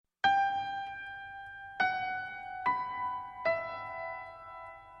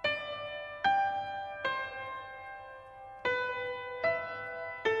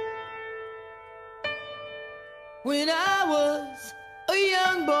When I was a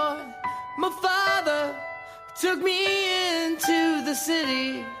young boy, my father took me into the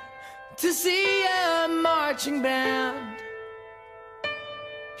city to see a marching band.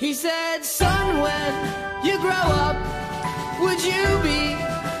 He said, son, when you grow up, would you be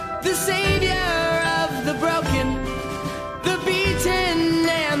the savior of the broken, the beaten,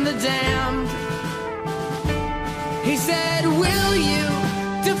 and the damned? He said, will you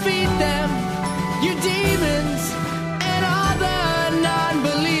defeat them, your demons, and all the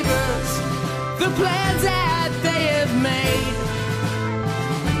non-believers, the plans that they have made?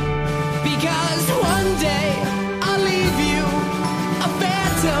 Because one day I'll leave you a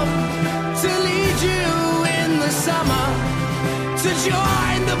phantom to lead you in the summer to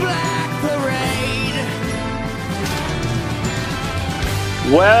join the Black Parade.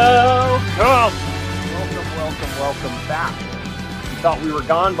 Welcome back. We thought we were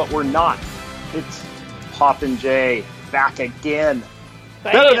gone, but we're not. It's Pop and Jay back again.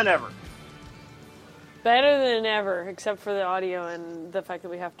 Better than ever. Better than ever, except for the audio and the fact that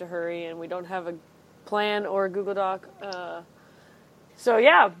we have to hurry and we don't have a plan or a Google Doc. So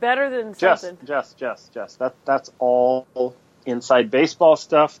yeah, better than something. Jess. That's all inside baseball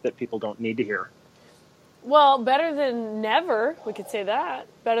stuff that people don't need to hear. Well, better than never, we could say that.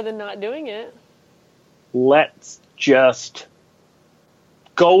 Better than not doing it. Let's just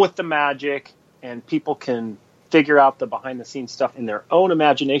go with the magic, and people can figure out the behind-the-scenes stuff in their own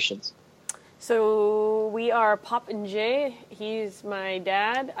imaginations. So we are Pop and Jay. He's my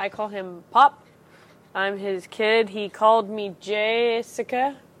dad. I call him Pop. I'm his kid. He called me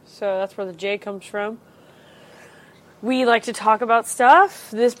Jessica, so that's where the J comes from. We like to talk about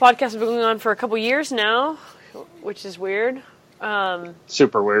stuff. This podcast has been going on for a couple years now, which is weird.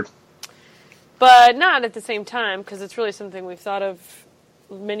 Super weird. But not at the same time, because it's really something we've thought of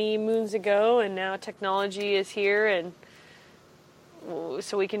many moons ago, and now technology is here, and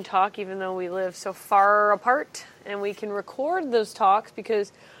so we can talk even though we live so far apart, and we can record those talks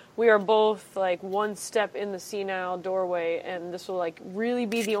because we are both like one step in the senile doorway, and this will like really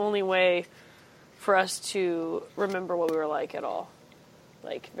be the only way for us to remember what we were like at all.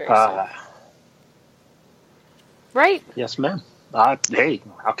 Like very soon. Right? Yes, ma'am. Hey,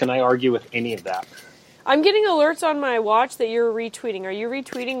 how can I argue with any of that? I'm getting alerts on my watch that you're retweeting. Are you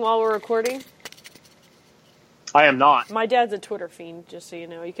retweeting while we're recording? I am not. My dad's a Twitter fiend, just so you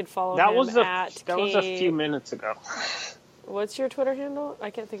know. You can follow him That was a few minutes ago. What's your Twitter handle? I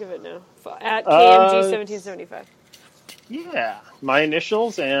can't think of it now. At KMG1775. Yeah, my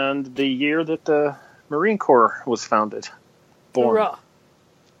initials and the year that the Marine Corps was founded. Born. Hoorah.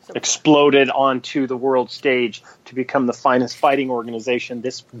 Exploded onto the world stage to become the finest fighting organization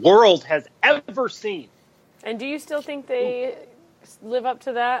this world has ever seen. And do you still think they live up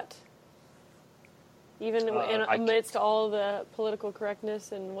to that? Even amidst all the political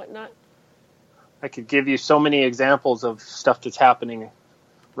correctness and whatnot? I could give you so many examples of stuff that's happening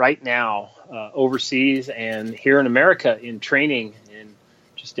right now overseas and here in America in training and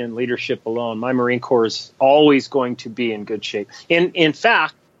just in leadership alone. My Marine Corps is always going to be in good shape. In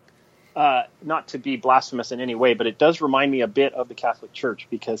fact, not to be blasphemous in any way, but it does remind me a bit of the Catholic Church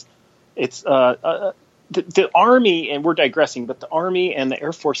because it's the Army, and we're digressing, but the Army and the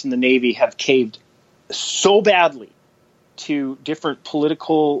Air Force and the Navy have caved so badly to different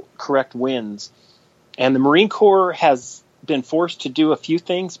political correct winds. And the Marine Corps has been forced to do a few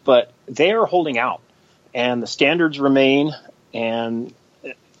things, but they are holding out, and the standards remain. And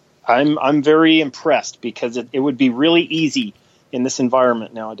I'm very impressed because it would be really easy in this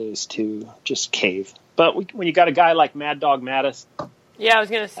environment nowadays to just cave. But when you got a guy like Mad Dog Mattis, yeah, I was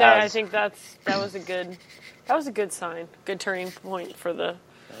gonna say, I think that was a good sign, good turning point for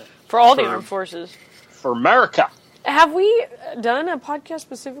all the armed forces, for America. Have we done a podcast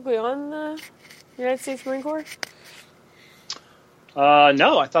specifically on the United States Marine Corps?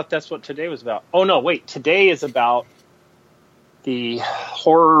 No, I thought that's what today was about. Oh no, wait, today is about the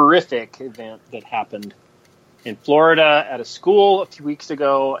horrific event that happened in Florida at a school a few weeks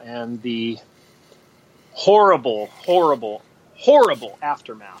ago, and the horrible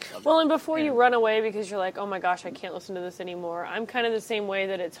aftermath of it. Well, and before you run away because you're like, oh my gosh, I can't listen to this anymore, I'm kind of the same way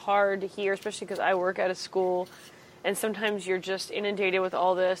that it's hard to hear, especially because I work at a school, and sometimes you're just inundated with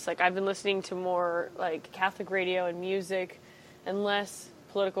all this. Like, I've been listening to more like Catholic radio and music and less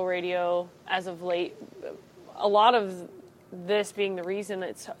political radio as of late. A lot of this being the reason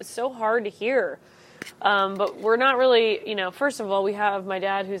it's so hard to hear. But we're not really, first of all, we have my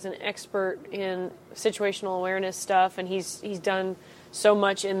dad who's an expert in situational awareness stuff, and he's done so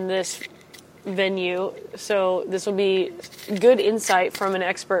much in this venue. So this will be good insight from an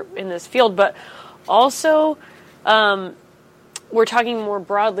expert in this field. But also, We're talking more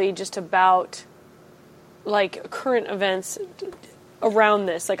broadly just about like current events around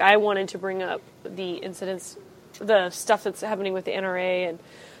this. Like I wanted to bring up the incidents, the stuff that's happening with the NRA, and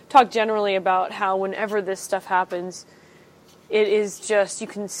talk generally about how whenever this stuff happens, it is just, you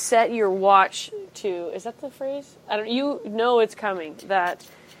can set your watch to, is that the phrase? You know it's coming, that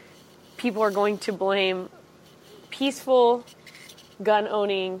people are going to blame peaceful,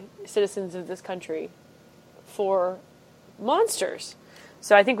 gun-owning citizens of this country for monsters.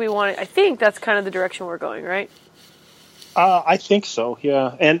 So I think that's kind of the direction we're going, right? I think so,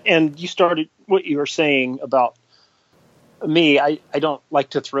 yeah. And you started what you were saying about me. I don't like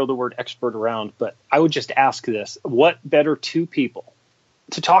to throw the word expert around, but I would just ask this: what better two people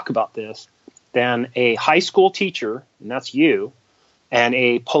to talk about this than a high school teacher, and that's you, and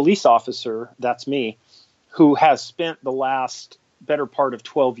a police officer, that's me, who has spent the last better part of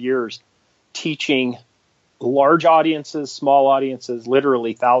 12 years teaching large audiences, small audiences,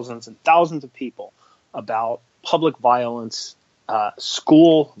 literally thousands and thousands of people about public violence,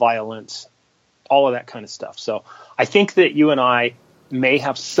 school violence, all of that kind of stuff. So I think that you and I may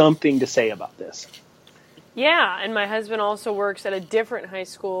have something to say about this. Yeah, and my husband also works at a different high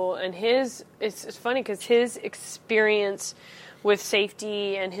school, and it's funny because his experience with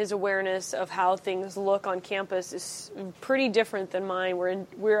safety and his awareness of how things look on campus is pretty different than mine.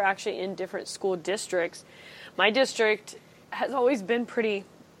 We're actually in different school districts. My district has always been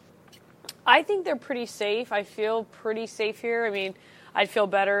I think they're pretty safe. I feel pretty safe here. I mean, I'd feel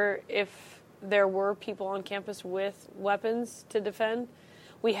better if there were people on campus with weapons to defend.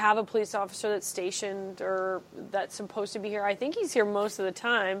 We have a police officer that's stationed or that's supposed to be here. I think he's here most of the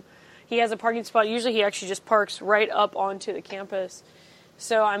time. He has a parking spot. Usually he actually just parks right up onto the campus.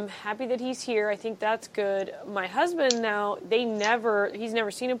 So I'm happy that he's here. I think that's good. My husband now, he's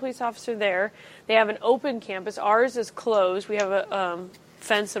never seen a police officer there. They have an open campus. Ours is closed. We have a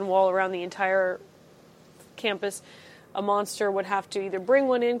fence and wall around the entire campus. A monster would have to either bring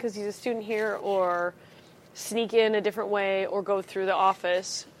one in because he's a student here, or sneak in a different way, or go through the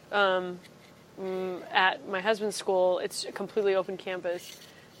office. At my husband's school, it's a completely open campus,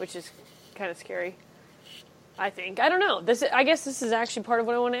 which is kind of scary, I think. I don't know. I guess this is actually part of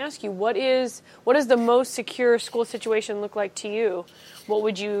what I want to ask you. What does the most secure school situation look like to you? What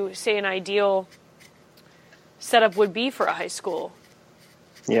would you say an ideal setup would be for a high school?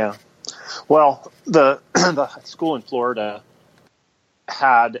 Yeah. Well, the school in Florida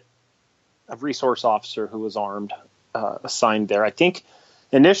had a resource officer who was armed assigned there. I think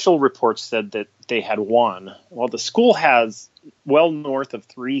initial reports said that they had one. Well, the school has well north of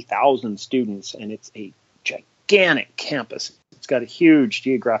 3,000 students, and it's a gigantic campus. It's got a huge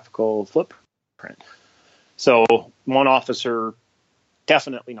geographical footprint. So one officer,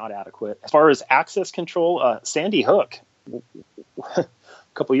 definitely not adequate. As far as access control, Sandy Hook, a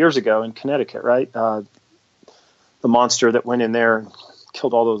couple years ago in Connecticut, right? The monster that went in there and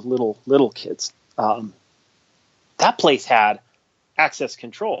killed all those little kids. That place had access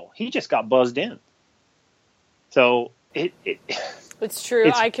control. He just got buzzed in. So it's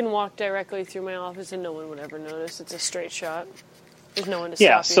true. I can walk directly through my office and no one would ever notice. It's a straight shot. There's no one to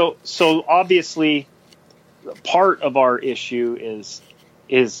stop you. So obviously part of our issue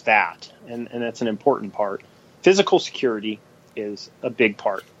is that, and that's an important part. Physical security is a big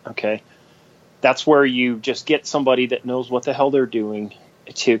part. Okay. That's where you just get somebody that knows what the hell they're doing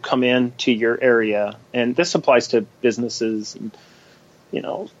to come in to your area. And this applies to businesses and,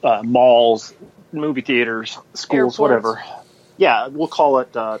 malls, movie theaters, schools, Airports. Whatever. Yeah, we'll call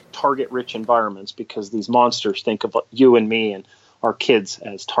it target-rich environments because these monsters think of you and me and our kids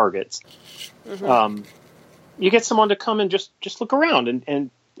as targets. Mm-hmm. You get someone to come and just look around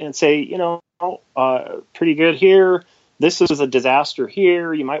and say, pretty good here. This is a disaster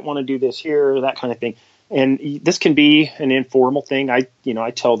here. You might want to do this here, that kind of thing. And this can be an informal thing. I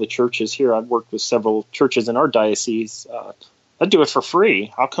tell the churches here, I've worked with several churches in our diocese. I do it for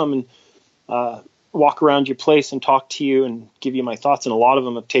free. I'll come and walk around your place and talk to you and give you my thoughts. And a lot of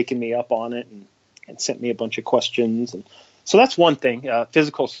them have taken me up on it and sent me a bunch of questions. And so that's one thing,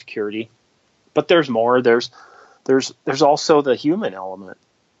 physical security. But there's more. There's also the human element.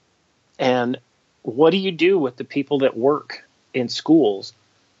 And what do you do with the people that work in schools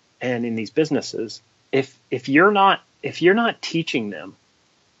and in these businesses if you're not teaching them,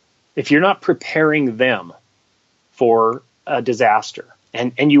 if you're not preparing them for a disaster?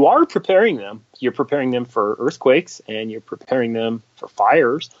 And you are preparing them. You're preparing them for earthquakes, and you're preparing them for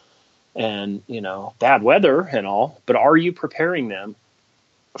fires and, bad weather and all. But are you preparing them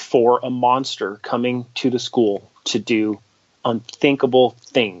for a monster coming to the school to do unthinkable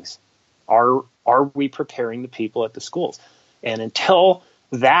things? Are Are we preparing the people at the schools? And until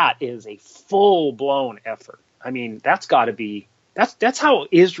that is a full-blown effort, I mean, that's how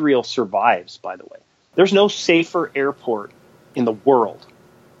Israel survives, by the way. There's no safer airport in the world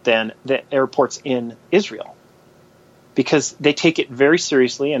than the airports in Israel, because they take it very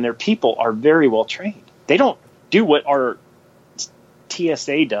seriously and their people are very well trained. They don't do what our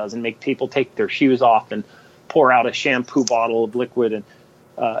TSA does and make people take their shoes off and pour out a shampoo bottle of liquid. And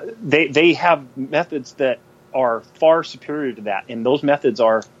they have methods that are far superior to that. And those methods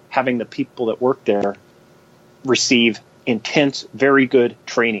are having the people that work there receive intense, very good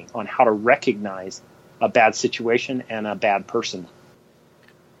training on how to recognize a bad situation and a bad person.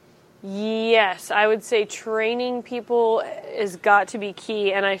 Yes, I would say training people has got to be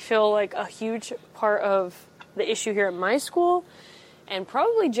key, and I feel like a huge part of the issue here at my school, and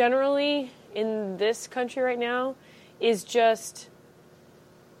probably generally in this country right now, is just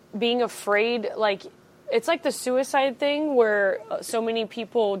being afraid. Like, it's like the suicide thing where so many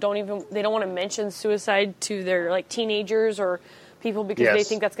people they don't want to mention suicide to their like teenagers or people because they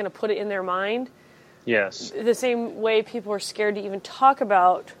think that's going to put it in their mind. Yes. The same way people are scared to even talk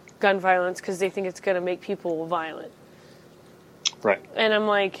about gun violence because they think it's going to make people violent. Right. And I'm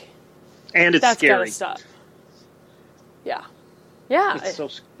like, and it's that's scary. Gotta stop. Yeah. Yeah.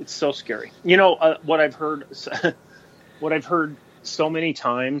 It's so scary. You know, what I've heard so many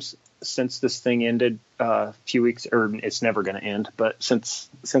times since this thing ended a few weeks, or it's never going to end, but since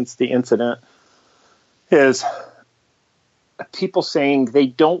the incident, is people saying they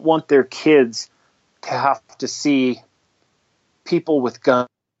don't want their kids to have to see people with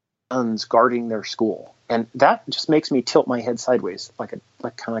guns guarding their school. And that just makes me tilt my head sideways, kind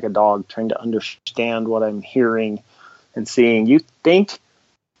of like a dog trying to understand what I'm hearing and seeing. You think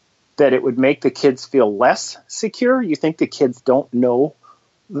that it would make the kids feel less secure? You think the kids don't know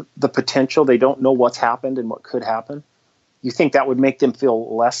the potential? They don't know what's happened and what could happen? You think that would make them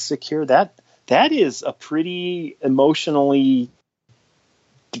feel less secure? That is a pretty emotionally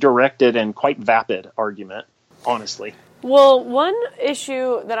directed and quite vapid argument, honestly. Well, one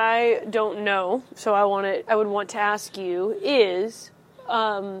issue that I don't know, so I would want to ask you is,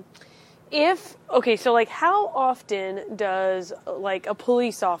 so like how often does like a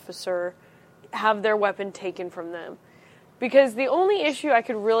police officer have their weapon taken from them? Because the only issue I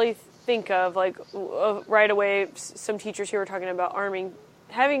could really think of, like right away, some teachers here were talking about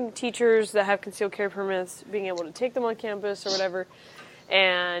having teachers that have concealed carry permits, being able to take them on campus or whatever.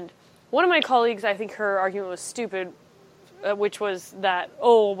 And one of my colleagues, I think her argument was stupid, which was that,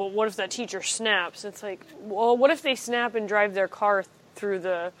 but what if that teacher snaps? It's like, well, what if they snap and drive their car through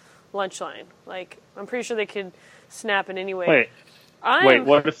the lunch line? Like, I'm pretty sure they could snap in any way. Wait,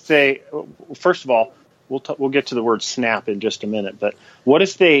 what if they, first of all, we'll get to the word snap in just a minute, but what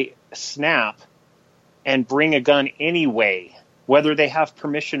if they snap and bring a gun anyway, whether they have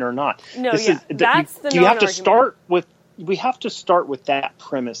permission or not? No, that's the you have to start with, we have to start with that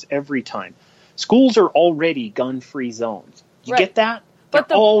premise every time. Schools are already gun-free zones. You get that? They're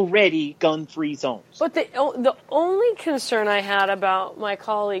already gun-free zones. But the only concern I had about my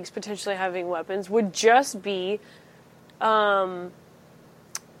colleagues potentially having weapons would just be them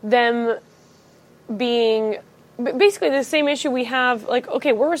being basically the same issue we have. Like,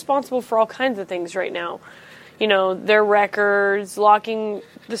 okay, we're responsible for all kinds of things right now. You know, their records, locking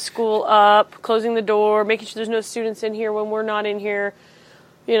the school up, closing the door, making sure there's no students in here when we're not in here,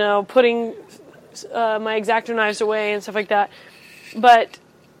 you know, putting my X-Acto knives away and stuff like that. But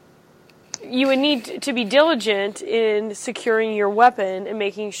you would need to be diligent in securing your weapon and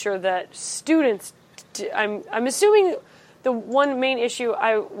making sure that students, I'm assuming the one main issue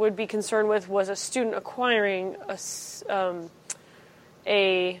I would be concerned with was a student acquiring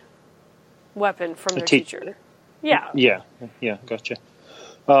a weapon from their teacher. Yeah, gotcha.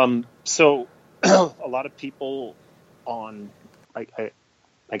 So a lot of people on, like I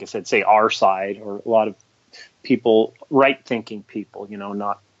said, say our side, or a lot of people, right-thinking people, you know,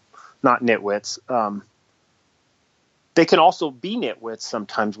 not nitwits. They can also be nitwits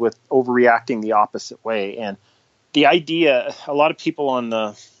sometimes with overreacting the opposite way. And the idea, a lot of people on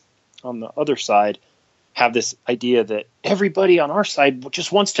the other side have this idea that everybody on our side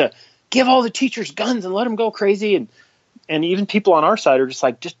just wants to give all the teachers guns and let them go crazy. And even people on our side are just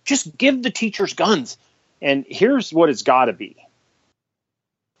like, just give the teachers guns. And here's what it's got to be.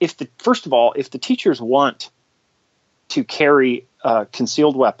 First of all, if the teachers want to carry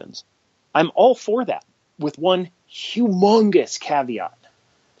concealed weapons, I'm all for that, with one humongous caveat,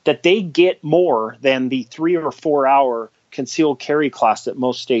 that they get more than the 3 or 4 hour concealed carry class that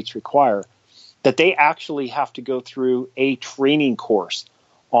most states require, that they actually have to go through a training course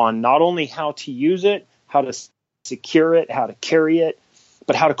on not only how to use it, how to secure it, how to carry it,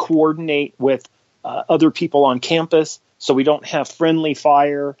 but how to coordinate with other people on campus so we don't have friendly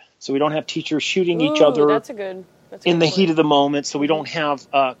fire, so we don't have teachers shooting each other in the heat of the moment, so we don't have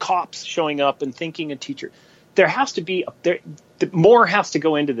cops showing up and thinking a teacher. There has to be more has to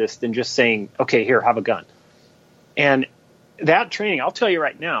go into this than just saying, okay, here, have a gun. And that training, I'll tell you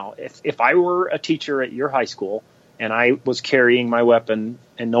right now, if I were a teacher at your high school and I was carrying my weapon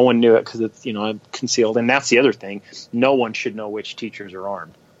and no one knew it because it's, I'm concealed, and that's the other thing, no one should know which teachers are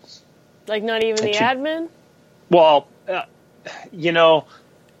armed. Like not even the admin? Well, that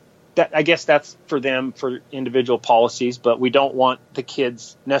I guess that's for them, for individual policies, but we don't want the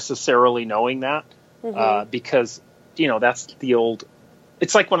kids necessarily knowing that because, that's the old,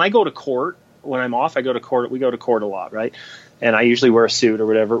 it's like when I go to court, when I'm off, we go to court a lot, right? And I usually wear a suit or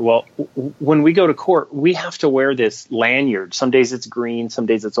whatever. Well, when we go to court, we have to wear this lanyard. Some days it's green, some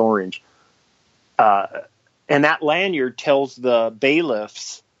days it's orange. And that lanyard tells the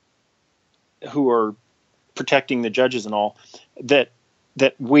bailiffs who are protecting the judges and all that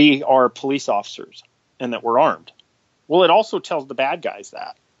we are police officers and that we're armed. Well, it also tells the bad guys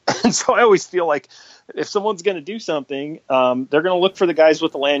that. And so I always feel like if someone's going to do something, they're going to look for the guys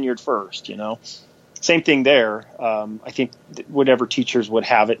with the lanyard first, Same thing there. I think whatever teachers would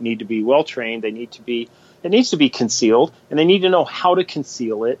have it need to be well trained. It needs to be concealed, and they need to know how to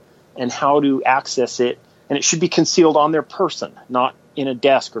conceal it and how to access it. And it should be concealed on their person, not in a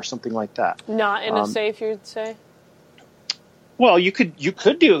desk or something like that. Not in a safe, you'd say? Well, you could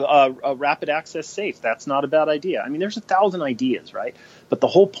do a rapid access safe. That's not a bad idea. I mean, there's 1,000 ideas, right? But the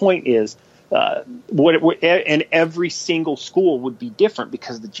whole point is, and every single school would be different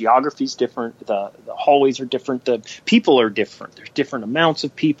because the geography is different, the hallways are different, the people are different. There's different amounts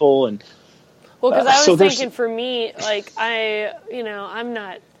of people, and because I was thinking for me, like I'm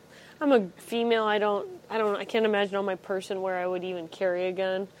a female. I can't imagine on my person where I would even carry a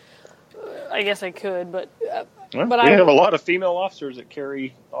gun. I guess I could, but we have a lot of female officers that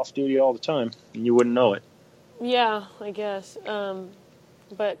carry off duty all the time, and you wouldn't know it. Yeah, I guess.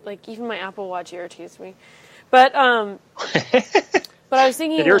 But like even my Apple Watch irritates me. But I was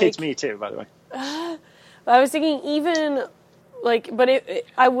thinking it irritates me too, by the way. I was thinking even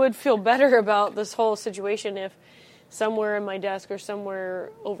I would feel better about this whole situation if somewhere in my desk or somewhere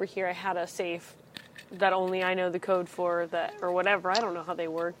over here I had a safe that only I know the code for, that or whatever. I don't know how they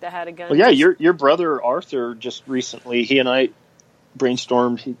work, that had a gun. Well, yeah, your brother Arthur just recently, he and I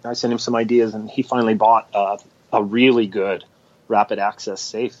brainstormed. I sent him some ideas, and he finally bought a really good rapid access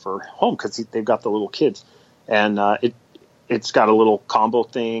safe for home because they've got the little kids, and it's got a little combo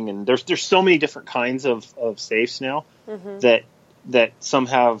thing, and there's so many different kinds of safes now that some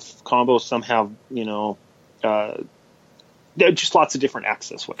have combos, some have there are just lots of different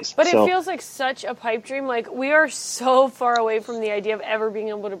access ways. But it feels like such a pipe dream. Like, we are so far away from the idea of ever being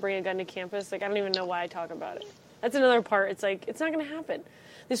able to bring a gun to campus. Like, I don't even know why I talk about it. That's another part. It's like, it's not going to happen.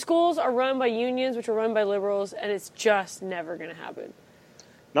 The schools are run by unions, which are run by liberals, and it's just never going to happen.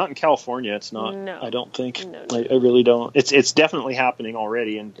 Not in California. It's not. No. I don't think. No. I really don't. It's definitely happening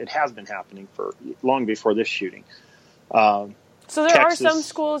already, and it has been happening for long before this shooting. So there are some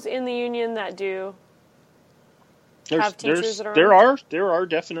schools in the union that do have teachers that are there are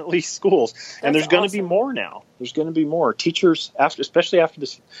definitely schools, and there's going to be more now. There's going to be more teachers especially after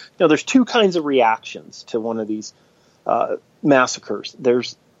this. There's two kinds of reactions to one of these massacres.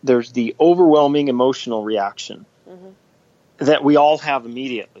 There's the overwhelming emotional reaction that we all have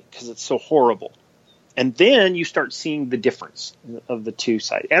immediately because it's so horrible, and then you start seeing the difference of the two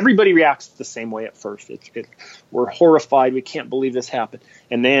sides. Everybody reacts the same way at first. We're horrified. We can't believe this happened.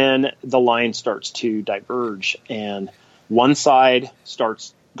 And then the line starts to diverge, and one side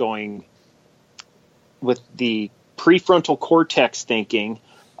starts going with the prefrontal cortex thinking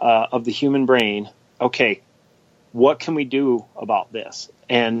of the human brain. Okay, what can we do about this?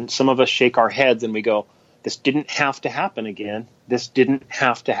 And some of us shake our heads and we go, this didn't have to happen again. This didn't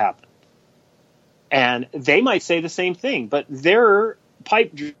have to happen. And they might say the same thing, but their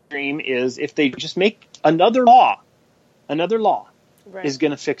pipe dream is if they just make another law right, is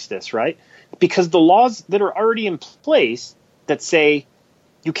going to fix this, right? Because the laws that are already in place that say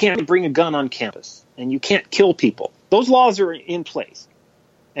you can't bring a gun on campus and you can't kill people, those laws are in place.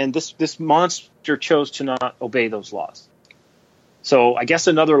 And this monster chose to not obey those laws. So I guess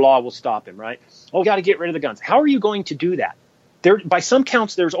another law will stop him, right? Oh, we got to get rid of the guns. How are you going to do that? By some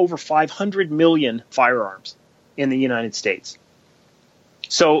counts, there's over 500 million firearms in the United States.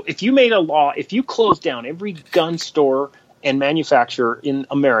 So if you made a law, if you closed down every gun store and manufacturer in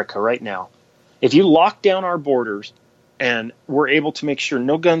America right now, if you locked down our borders and were able to make sure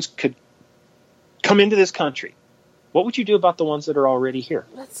no guns could come into this country, what would you do about the ones that are already here?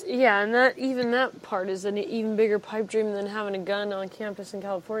 And that part is an even bigger pipe dream than having a gun on campus in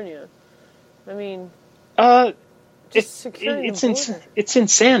California. I mean, it's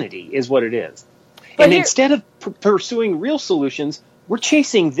insanity is what it is. And instead of pursuing real solutions, we're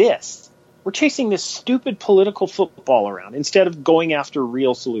chasing this. We're chasing this stupid political football around instead of going after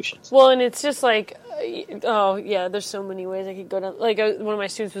real solutions. Well, and it's just like, there's so many ways I could go down. Like, one of my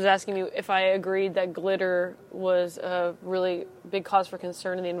students was asking me if I agreed that glitter was a really big cause for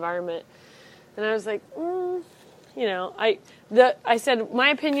concern in the environment. And I was like, I said, my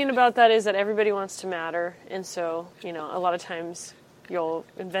opinion about that is that everybody wants to matter. And so, a lot of times you'll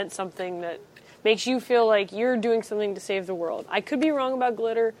invent something that makes you feel like you're doing something to save the world. I could be wrong about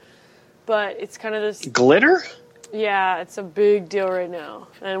glitter, but it's kind of this... Glitter? Yeah, it's a big deal right now.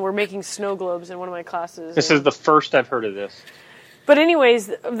 And we're making snow globes in one of my classes. This is the first I've heard of this. But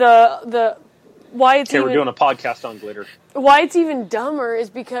anyways, why it's we're doing a podcast on glitter. Why it's even dumber is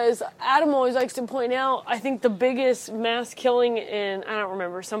because Adam always likes to point out, I think the biggest mass killing in, I don't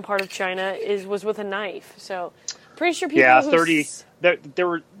remember, some part of China was with a knife. So, pretty sure people... Yeah, 30...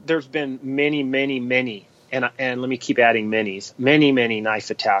 There's been many, and let me keep adding many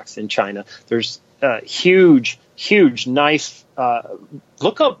knife attacks in China. There's huge knife.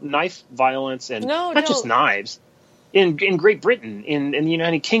 Look up knife violence and not just knives in Great Britain, in the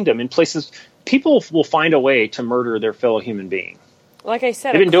United Kingdom, in places people will find a way to murder their fellow human being. Like I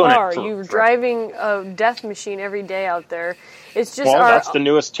said, you're driving a death machine every day out there. It's just that's the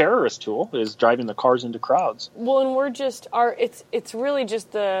newest terrorist tool, is driving the cars into crowds. Well, and we're just it's really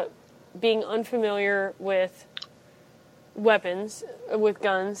just the being unfamiliar with weapons, with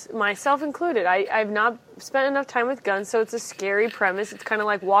guns, myself included. I've not spent enough time with guns, so it's a scary premise. It's kind of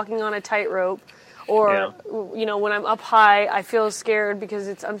like walking on a tightrope, or when I'm up high, I feel scared because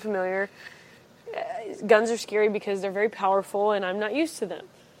it's unfamiliar. Guns are scary because they're very powerful, and I'm not used to them.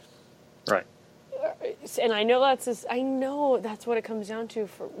 Right. And I know that's what it comes down to.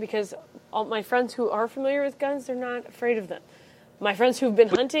 Because all my friends who are familiar with guns, they're not afraid of them. My friends who've been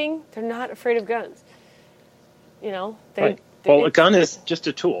hunting, they're not afraid of guns. Right. Well, a gun is just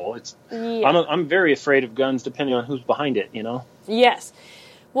a tool. I'm very afraid of guns, depending on who's behind it. Yes.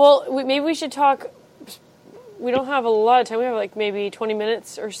 Well, maybe we should talk. We don't have a lot of time. We have like maybe 20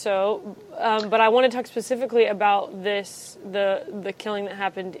 minutes or so. But I want to talk specifically about the killings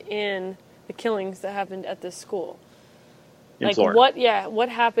that happened at this school. In Florida. What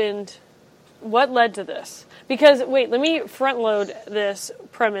happened? What led to this? Because, let me front load this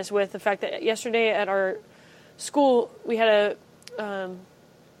premise with the fact that yesterday at our school, we had a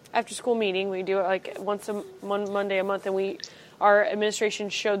after school meeting. We do it like one Monday a month, and our administration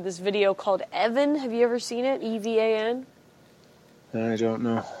showed this video called Evan. Have you ever seen it? EVAN? I don't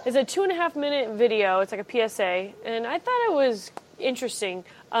know. It's a 2.5-minute video. It's like a PSA, and I thought it was interesting.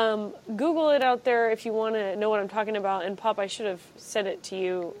 Google it out there if you want to know what I'm talking about. And Pop, I should have said it to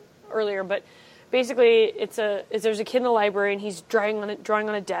you earlier, but basically there's a kid in the library, and he's drawing on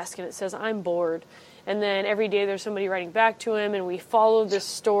a desk, and it says, "I'm bored." And then every day there's somebody writing back to him, and we follow this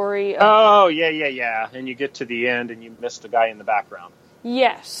story. Yeah. And you get to the end, and you miss the guy in the background.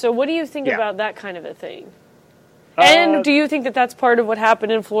 Yes. So what do you think about that kind of a thing? And do you think that that's part of what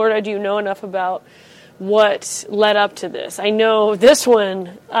happened in Florida? Do you know enough about what led up to this? I know this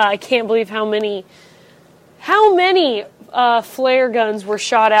one, I can't believe how many flare guns were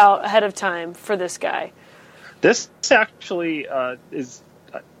shot out ahead of time for this guy. This actually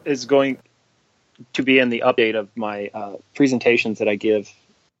is going to be in the update of my presentations that I give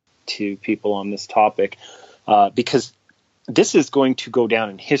to people on this topic, because this is going to go down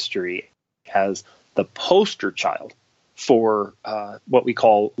in history as the poster child for what we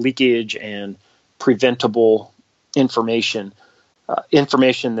call leakage and preventable information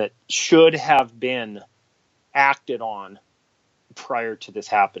that should have been acted on prior to this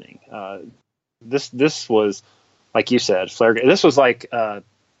happening. This was, like you said, flare. This was like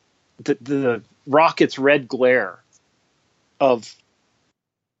the rocket's red glare of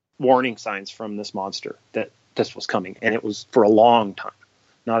warning signs from this monster that this was coming, and it was for a long time,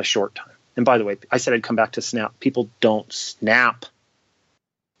 not a short time. And by the way, I said I'd come back to snap. People don't snap.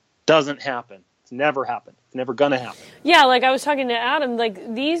 Doesn't happen. It's never happened. It's never gonna happen. Yeah, like I was talking to Adam,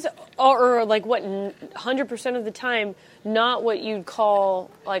 like these are like 100% of the time not what you'd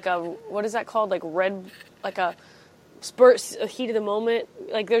call like what is that called? Like a spurt, a heat of the moment.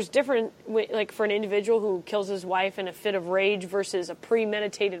 Like there's different, like for an individual who kills his wife in a fit of rage versus a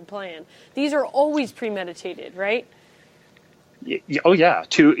premeditated plan. These are always premeditated, right? Oh yeah,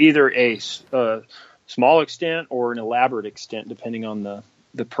 to either a small extent or an elaborate extent, depending on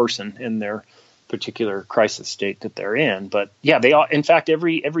the person and their particular crisis state that they're in. But yeah, they all, in fact,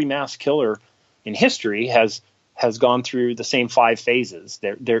 every mass killer in history has gone through the same 5 phases.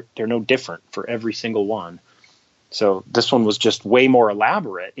 They're no different for every single one. So this one was just way more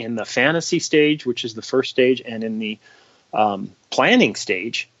elaborate in the fantasy stage, which is the first stage, and in the planning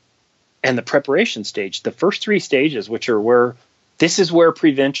stage and the preparation stage, the first 3 stages, which are where this is where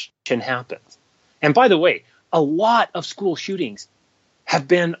prevention happens. And by the way, a lot of school shootings have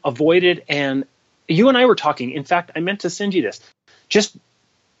been avoided. And you and I were talking. In fact, I meant to send you this. Just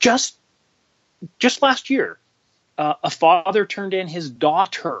last year, a father turned in his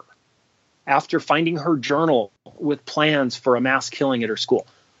daughter after finding her journal with plans for a mass killing at her school.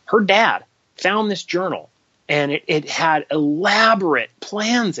 Her dad found this journal, and it had elaborate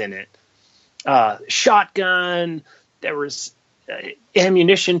plans in it. Shotgun, there was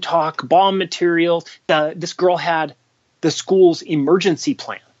ammunition talk, bomb materials. This girl had the school's emergency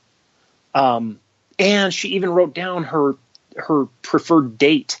plan. And she even wrote down her preferred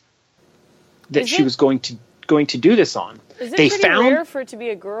date that she was going to do this on. Is it pretty rare for it to be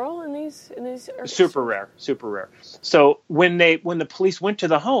a girl in these? Super rare. So when the police went to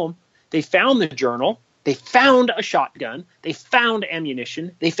the home, they found the journal, they found a shotgun, they found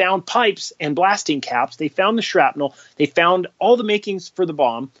ammunition, they found pipes and blasting caps, they found the shrapnel, they found all the makings for the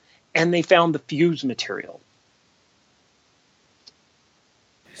bomb, and they found the fuse material.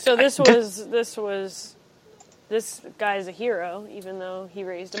 So this guy's a hero, even though he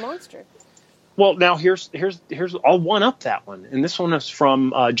raised a monster. Well, now here's I'll one up that one, and this one is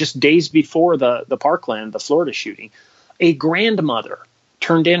from just days before the Parkland, the Florida shooting. A grandmother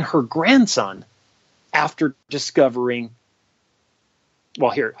turned in her grandson after discovering.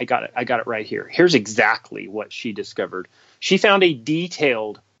 Well, here I got it right here. Here's exactly what she discovered. She found a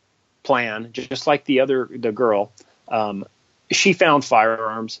detailed plan, just like the girl. She found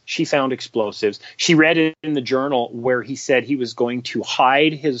firearms. She found explosives. She read it in the journal where he said he was going to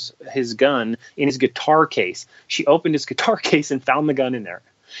hide his gun in his guitar case. She opened his guitar case and found the gun in there.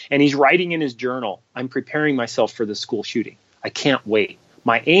 And he's writing in his journal, "I'm preparing myself for the school shooting. I can't wait.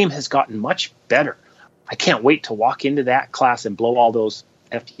 My aim has gotten much better. I can't wait to walk into that class and blow all those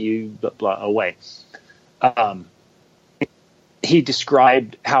FU blah, blah away." He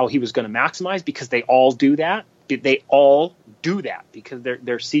described how he was going to maximize, because they all do that. They all do that because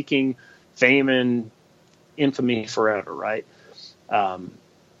they're seeking fame and infamy forever, right? And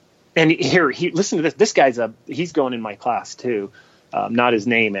here, listen to this. This guy's he's going in my class too. Not his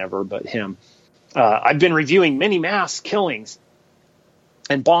name ever, but him. I've been reviewing many mass killings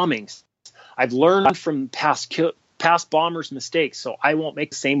and bombings. I've learned from past bombers' mistakes, so I won't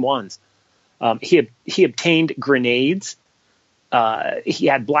make the same ones. He obtained grenades. He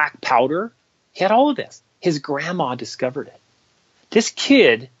had black powder. He had all of this. His grandma discovered it. This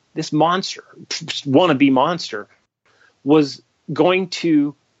kid, this monster, wannabe monster, was going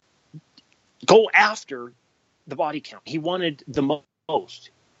to go after the body count. He wanted the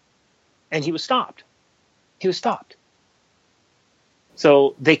most. And he was stopped.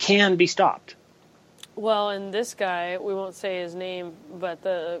 So they can be stopped. Well, and this guy, we won't say his name, but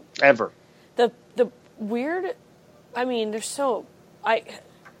the weird, I mean, there's on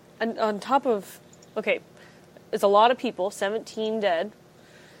top of, okay, it's a lot of people, 17 dead,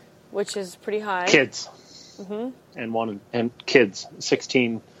 which is pretty high. Kids. Mm-hmm. And kids,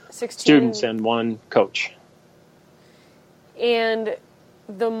 16 students and 1 coach. And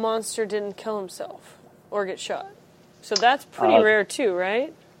the monster didn't kill himself or get shot. So that's pretty rare too,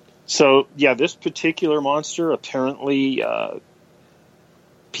 right? So, yeah, this particular monster apparently became a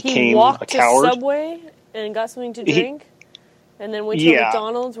coward. He walked to Subway and got something to drink, and then went to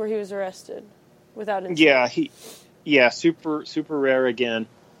McDonald's where he was arrested without incident. Yeah, super rare again,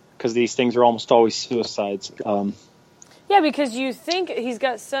 because these things are almost always suicides. Yeah, because you think he's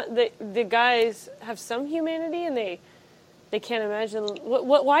got the guys have some humanity, and they can't imagine.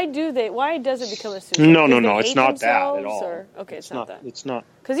 Why does it become a suicide? No, it's not that at all. Okay, it's not that. It's not.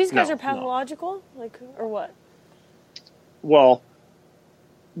 Because these guys are pathological, or what? Well,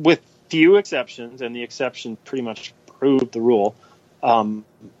 with few exceptions, and the exception pretty much proved the rule.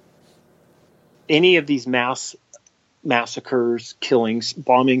 Any of these massacres, killings,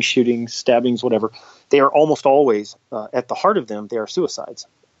 bombings, shootings, stabbings, whatever, they are almost always, at the heart of them, they are suicides.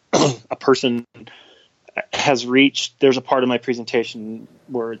 A person has reached, there's a part of my presentation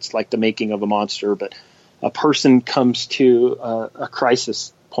where it's like the making of a monster, but a person comes to a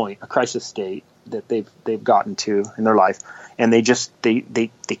crisis point, a crisis state that they've gotten to in their life, and they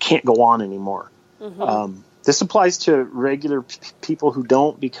can't go on anymore. Mm-hmm. This applies to regular people who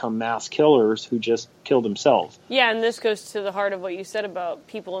don't become mass killers, who just kill themselves. Yeah, and this goes to the heart of what you said about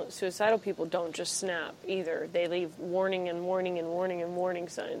people, suicidal people don't just snap either. They leave warning and warning and warning and warning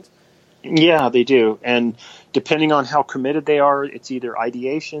signs. Yeah, they do. And depending on how committed they are, it's either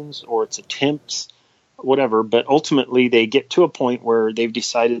ideations or it's attempts, whatever. But ultimately, they get to a point where they've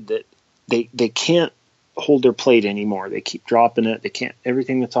decided that they can't hold their plate anymore. They keep dropping it. They can't.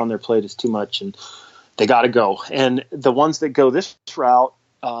 Everything that's on their plate is too much, and they got to go. And the ones that go this route,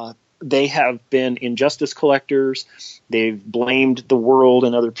 they have been injustice collectors. They've blamed the world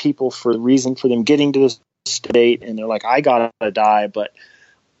and other people for the reason for them getting to this state. And they're like, I got to die, but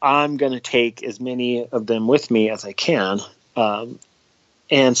I'm going to take as many of them with me as I can.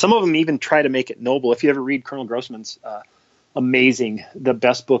 And some of them even try to make it noble. If you ever read Colonel Grossman's amazing, the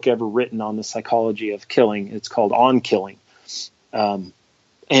best book ever written on the psychology of killing, it's called On Killing.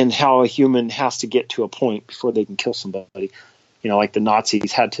 And how a human has to get to a point before they can kill somebody. You know, like the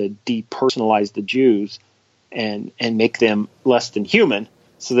Nazis had to depersonalize the Jews and make them less than human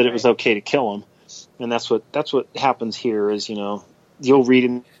so that it was okay to kill them. And that's what happens here is, you know, you'll read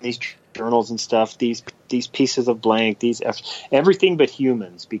in these journals and stuff, these pieces of blank, everything but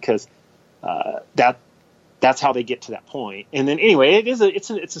humans, because that's how they get to that point. And then anyway,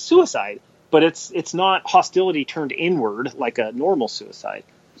 it's a suicide, but it's not hostility turned inward like a normal suicide.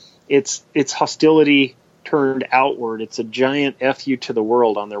 It's hostility turned outward. It's a giant F you to the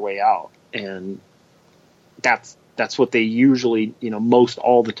world on their way out. And that's what they usually, you know, most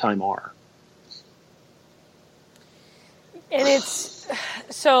all the time are. And it's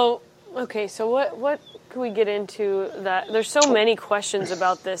so okay. So what can we get into that? There's so many questions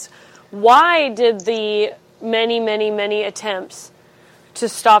about this. Why did the many attempts to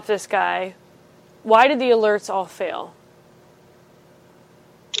stop this guy? Why did the alerts all fail?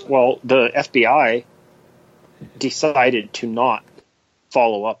 Well, the FBI decided to not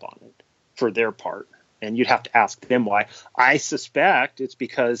follow up on it for their part, and you'd have to ask them why. I suspect it's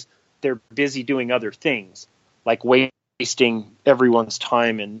because they're busy doing other things, like wasting everyone's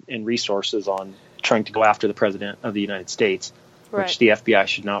time and resources on trying to go after the president of the United States, right, which the FBI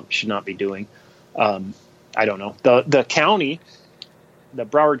should not be doing. I don't know. The county, the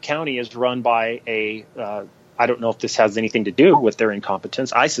Broward County, is run by a I don't know if this has anything to do with their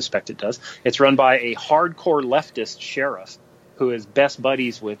incompetence. I suspect it does. It's run by a hardcore leftist sheriff who is best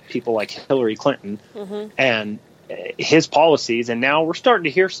buddies with people like Hillary Clinton and his policies. And now we're starting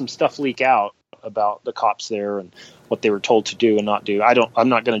to hear some stuff leak out about the cops there and what they were told to do and not do. I'm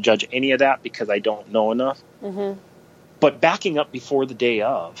not going to judge any of that because I don't know enough. But backing up before the day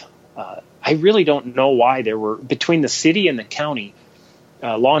of, I really don't know why there were, between the city and the county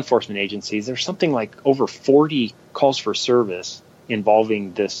law enforcement agencies, there's something like over 40 calls for service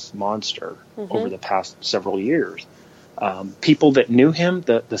involving this monster over the past several years. People that knew him,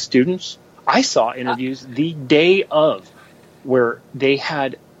 the students, I saw interviews the day of where they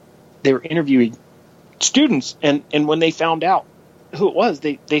were interviewing students, and when they found out who it was,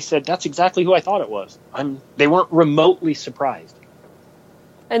 they said, that's exactly who I thought it was. They weren't remotely surprised.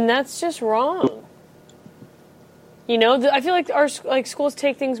 And that's just wrong. You know, I feel like our schools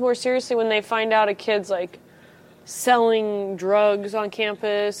take things more seriously when they find out a kid's like selling drugs on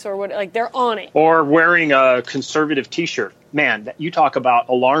campus or what, like they're on it. Or wearing a conservative T-shirt. Man, you talk about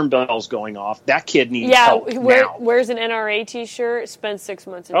alarm bells going off. That kid needs help now. Wears an NRA T-shirt, spends 6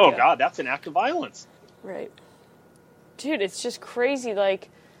 months in jail. Oh, God, that's an act of violence. Right. Dude, it's just crazy, like,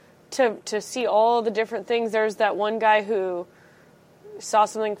 to see all the different things. There's that one guy who saw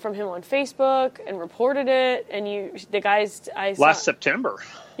something from him on Facebook and reported it, and last September.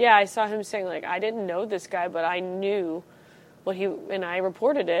 Yeah, I saw him saying, like, I didn't know this guy, but I knew and I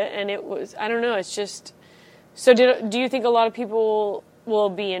reported it, and it was, I don't know, it's just, so do you think a lot of people will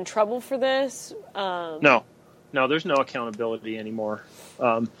be in trouble for this? No, there's no accountability anymore.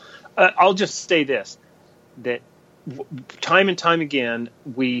 I'll just say this, that time and time again,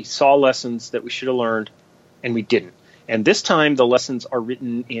 we saw lessons that we should have learned, and we didn't. And this time, the lessons are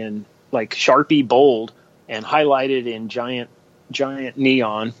written in like Sharpie bold and highlighted in giant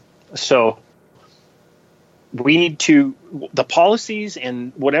neon. So we need the policies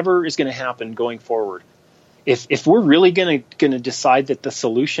and whatever is going to happen going forward. If we're really going to decide that the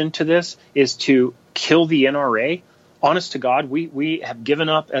solution to this is to kill the NRA, honest to God, we have given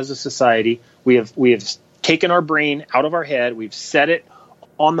up as a society. We have taken our brain out of our head. We've set it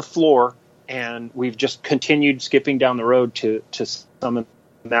on the floor. And we've just continued skipping down the road to some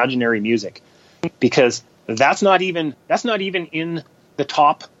imaginary music, because that's not even in the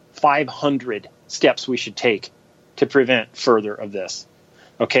top 500 steps we should take to prevent further of this.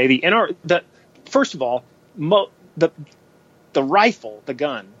 Okay, first of all, the rifle, the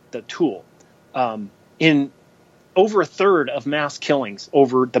gun, the tool, in over a third of mass killings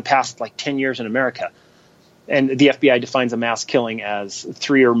over the past 10 years in America. And the FBI defines a mass killing as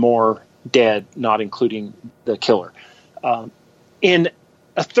 3 or more dead, not including the killer. In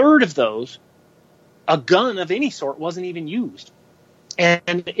a third of those, a gun of any sort wasn't even used.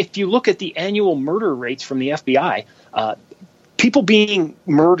 And if you look at the annual murder rates from the FBI, people being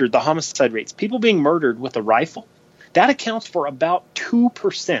murdered, the homicide rates, people being murdered with a rifle, that accounts for about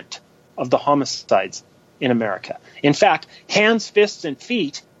 2% of the homicides in America. In fact, hands, fists, and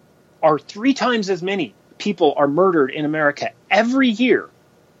feet are 3 times as many people are murdered in America every year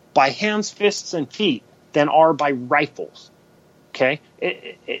by hands, fists, and feet than are by rifles. Okay?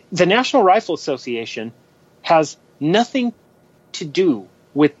 The National Rifle Association has nothing to do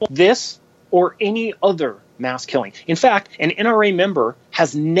with this or any other mass killing. In fact, an NRA member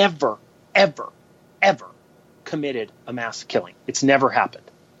has never, ever, ever committed a mass killing. It's never happened.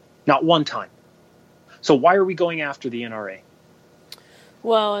 Not one time. So why are we going after the NRA?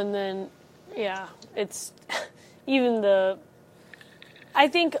 Well, and then, yeah, it's even I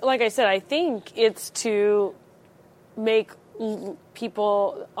think, like I said, I think it's to make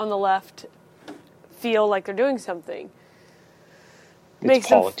people on the left feel like they're doing something. Makes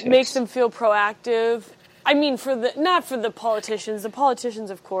them feel proactive. I mean, not for the politicians. The politicians,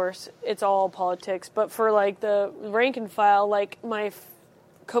 of course, it's all politics. But for the rank and file, like my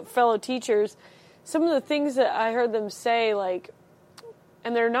fellow teachers, some of the things that I heard them say,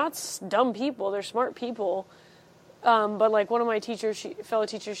 and they're not dumb people, they're smart people. But one of my fellow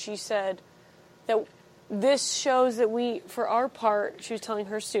teachers, she said that this shows that for our part, she was telling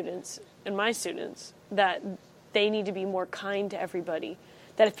her students and my students that they need to be more kind to everybody.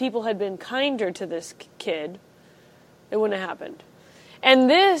 That if people had been kinder to this kid, it wouldn't have happened. And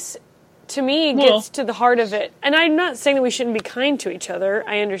this, to me, gets to the heart of it. And I'm not saying that we shouldn't be kind to each other.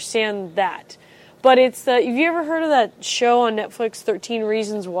 I understand that. But it's have you ever heard of that show on Netflix, 13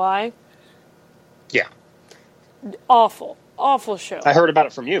 Reasons Why? Yeah. Awful show. I heard about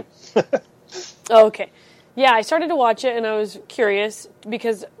it from you. Okay. Yeah, I started to watch it and I was curious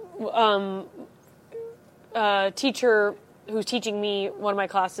because teacher who's teaching me one of my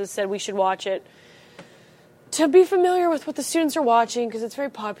classes said we should watch it to be familiar with what the students are watching because it's very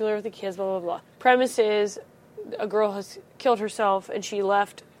popular with the kids, blah, blah, blah. Premise is a girl has killed herself and she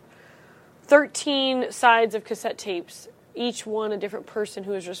left 13 sides of cassette tapes, each one a different person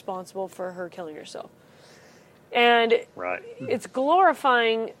who is responsible for her killing herself. And It's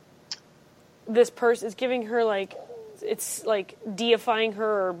glorifying this person. It's giving her it's deifying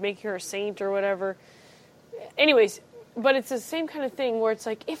her or making her a saint or whatever. Anyways, but it's the same kind of thing where it's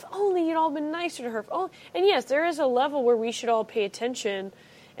if only you'd all been nicer to her. And yes, there is a level where we should all pay attention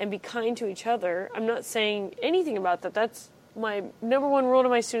and be kind to each other. I'm not saying anything about that. That's my number one rule to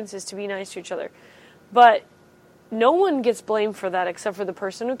my students is to be nice to each other. But no one gets blamed for that except for the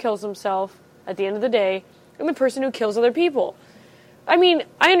person who kills himself at the end of the day and the person who kills other people. I mean,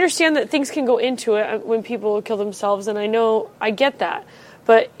 I understand that things can go into it when people kill themselves, and I get that.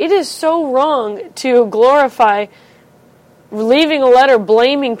 But it is so wrong to glorify leaving a letter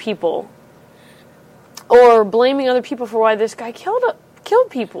blaming people or blaming other people for why this guy killed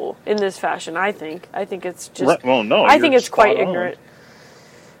people in this fashion. I think it's just. Well, no, I think it's quite ignorant.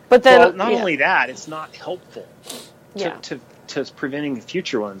 But then, not only that, it's not helpful to preventing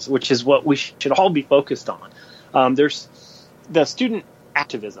future ones, which is what we should all be focused on. There's the student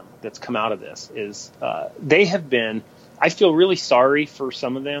activism that's come out of this is they have been. I feel really sorry for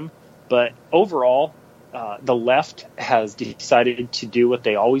some of them, but overall, the left has decided to do what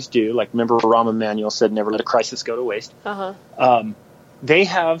they always do. Like, remember Rahm Emanuel said, never let a crisis go to waste. Uh-huh. They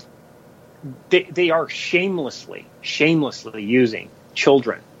are shamelessly using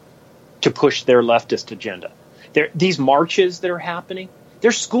children to push their leftist agenda. These marches that are happening,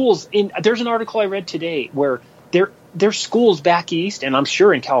 there's schools there's an article I read today where there's schools back east, and I'm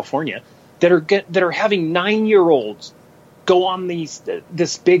sure in California, that are having 9-year-olds go on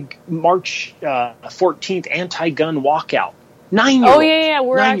this big March 14th anti-gun walkout. 9-year-olds. Oh yeah,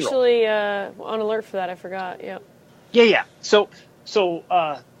 we're actually on alert for that. I forgot. Yeah. Yeah. So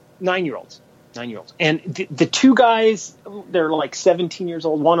 9-year-olds, and the two guys, they're 17 years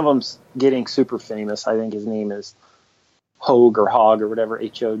old. One of them's getting super famous. I think his name is Hogg or whatever,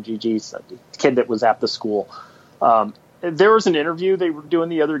 H-O-G-G. The kid that was at the school. There was an interview they were doing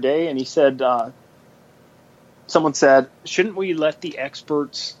the other day, and he said. Someone said, shouldn't we let the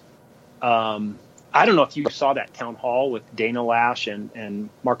experts, I don't know if you saw that town hall with Dana Lash and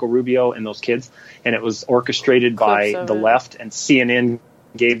Marco Rubio and those kids, and it was orchestrated by the left, and CNN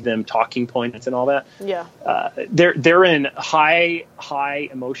gave them talking points and all that. Yeah. They're in high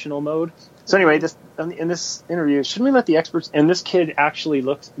emotional mode. So anyway, in this interview, shouldn't we let the experts? And this kid actually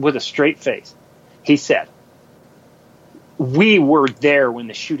looks with a straight face. He said, "We were there when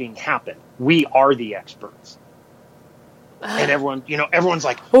the shooting happened. We are the experts." And everyone's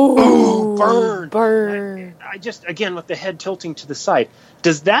like, "Ooh, burn!" I just, again, with the head tilting to the side.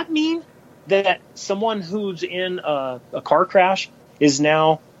 Does that mean that someone who's in a car crash is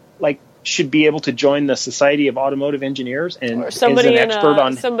now should be able to join the Society of Automotive Engineers and or somebody is an expert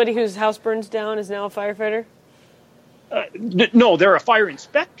on somebody whose house burns down is now a firefighter? No, they're a fire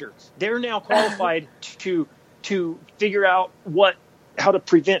inspector. They're now qualified to figure out how to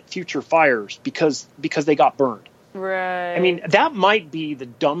prevent future fires because they got burned. Right. I mean, that might be the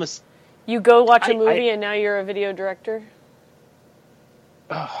dumbest. You go watch a movie and now you're a video director?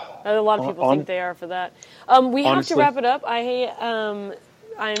 A lot of people think they are for that. We have to wrap it up.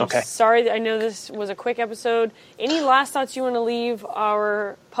 I'm sorry. I know this was a quick episode. Any last thoughts you want to leave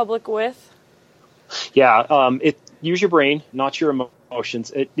our public with? Yeah. Use your brain, not your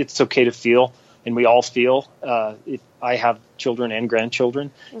emotions. It's okay to feel, and we all feel. I have children and grandchildren.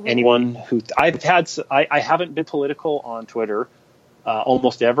 Mm-hmm. Anyone who I haven't been political on Twitter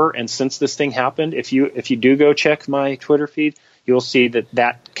almost ever, and since this thing happened, if you do go check my Twitter feed, you'll see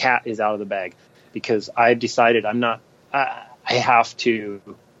that cat is out of the bag, because I've decided I'm not. I have to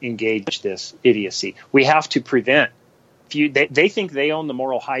engage this idiocy. We have to prevent. They think they own the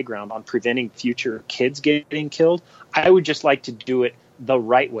moral high ground on preventing future kids getting killed. I would just like to do it the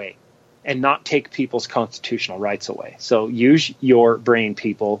right way and not take people's constitutional rights away. So use your brain,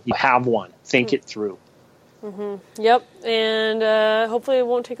 people. You have one. Think it through. Mm-hmm. Yep. And hopefully it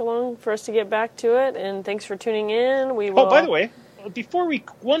won't take long for us to get back to it. And thanks for tuning in. We will... Oh, by the way, before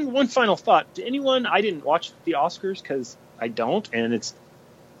one final thought. To anyone, I didn't watch the Oscars because I don't, and it's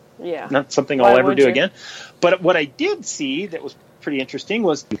not something I'll ever do again. But what I did see that was pretty interesting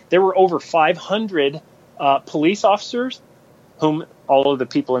was there were over 500 police officers whom all of the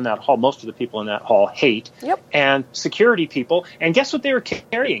people in that hall, most of the people in that hall hate, and security people. And guess what they were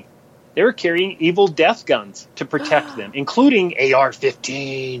carrying? They were carrying evil death guns to protect them, including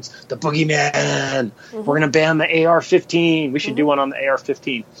AR-15s, the boogeyman. Mm-hmm. We're going to ban the AR-15. We should do one on the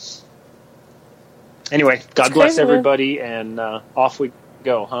AR-15. Anyway, God bless everybody, and off we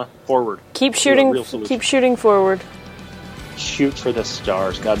go, huh? Forward. Keep shooting. Keep shooting forward. Shoot for the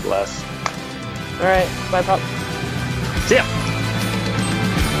stars. God bless. All right. Bye, Pop. See ya.